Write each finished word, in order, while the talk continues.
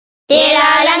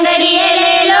ஏலாலங்கடி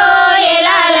ஏலேலோ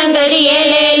ஏலாலங்கடி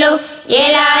ஏலேலோ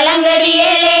ஏலாலங்கடி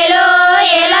ஏலேலோ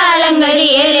ஏலாலங்கடி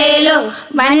ஏலேலோ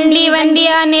வண்டி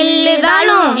வண்டியா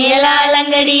நெல்லுதானும்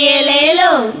ஏலாலங்கடி ஏலேலோ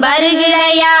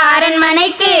வருகிறாயா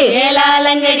அரண்மனைக்கு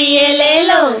ஏலாலங்கடி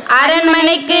ஏலேலோ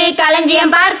அரண்மனைக்கு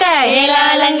களஞ்சியம் பார்க்க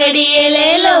ஏலாலங்கடி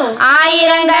ஏலேலோ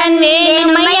 1000 கண்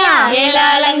வேணுமையா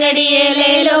ஏலாலங்கடி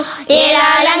ஏலேலோ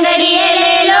ஏலாலங்கடி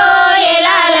ஏலேலோ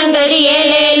ஏலாலங்கடி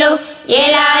ஏலேலோ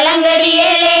ஏலாலங்கடி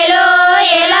ஏலேலோ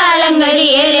ஏலாலங்கடி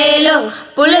ஏலேலோ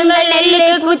புழுங்கல்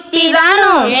நெல்லுக்கு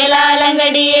குத்திதானும்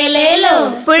ஏலாலங்கடி ஏலேலோ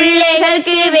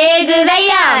பிள்ளைகளுக்கு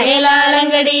வேகுதையா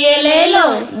ஏலாலங்கடி ஏலேலோ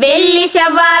வெள்ளி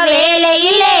செவ்வாய்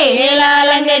வேளையிலே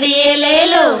ஏலாலங்கடி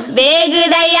ஏலேலோ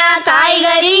வேகுதையா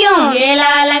காய்கறியும்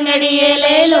ஏலாலங்கடி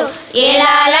ஏலேலோ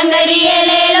ஏலாலங்கடி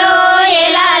ஏலேலோ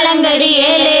ஏலாலங்கடி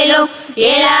ஏலேலோ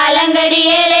ஏலாலங்கடி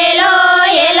ஏலேலோ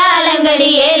ஏலாலங்கடி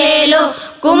ஏலேலோ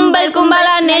கும்பல்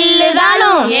கும்பலா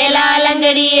நெல்லுதானும்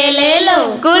ஏலாலங்கடி ஏலேலோ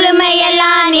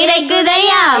குளுமையெல்லாம்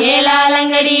நிறைக்குதையா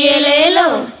ஏலாலங்கடி ஏலேலோ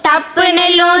தப்பு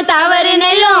நெல்லும் தவறு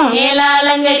நெல்லும்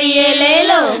ஏலாலங்கடி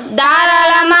ஏலேலோ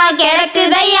தாராளமா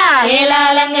கிடக்குதையா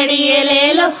ஏலாலங்கடி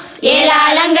ஏலேலோ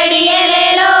ஏலாலங்கடி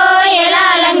ஏலேலோ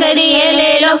ஏலாலங்கடி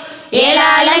ஏலேலோ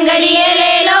ஏலாலங்கடி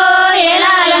ஏலேலோ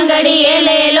ஏலாலங்கடி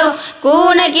ஏலேலோ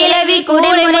கூன கிளவி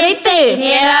கூடை முறைத்து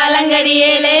ஏலாலங்கடி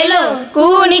ஏலேலோ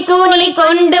கூனி கூனி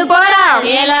கொண்டு போறா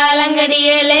ஏலாலங்கடி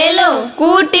ஏலேலோ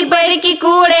கூட்டி பெருக்கி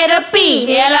கூட ரொப்பி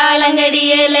ஏலாலங்கடி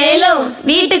ஏலேலோ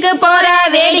வீட்டுக்கு போற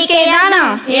வேடிக்கை தானா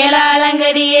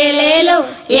ஏலாலங்கடி ஏலேலோ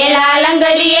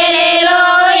ஏலாலங்கடி ஏலேலோ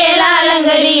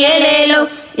ஏலாலங்கடி ஏலேலோ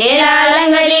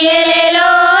ஏலாலங்கடி ஏலேலோ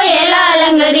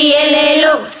ஏலாலங்கடி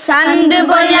ஏலேலோ சந்து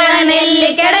பொன்னா நெல்லு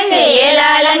கிடங்கு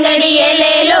ஏலாலங்கடி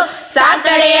ஏலேலோ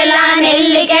சாக்கடையெல்லாம்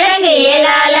நெல்லு கிடங்கு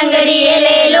ஏலாலங்கடி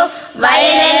ஏலேலோ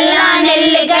வயலெல்லாம்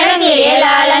நெல்லு கிடங்கு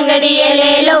ஏலாலங்கடி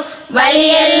ஏலேலோ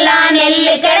வழியெல்லாம்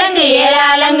நெல்லு கிடங்கு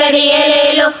ஏலாலங்கடி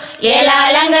ஏலேலோ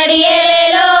ஏலாலங்கடி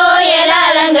ஏலேலோ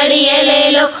ஏலாலங்கடி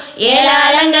ஏலேலோ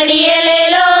ஏலாலங்கடி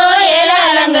ஏலேலோ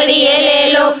ஏலாலங்கடி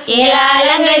ஏலேலோ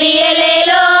ஏலாலங்கடி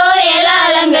ஏலேலோ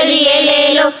ஏலாலங்கடி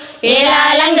ஏலேலோ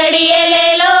ஏலாலங்கடி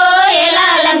ஏலேலோ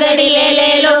ஏலாலங்கடி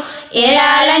ஏலேலோ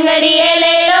ஏலாலங்கடி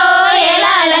ஏலேலோ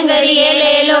ஏலாலங்கடி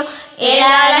ஏலேலோ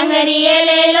ஏலாலங்கடி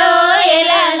ஏலேலோ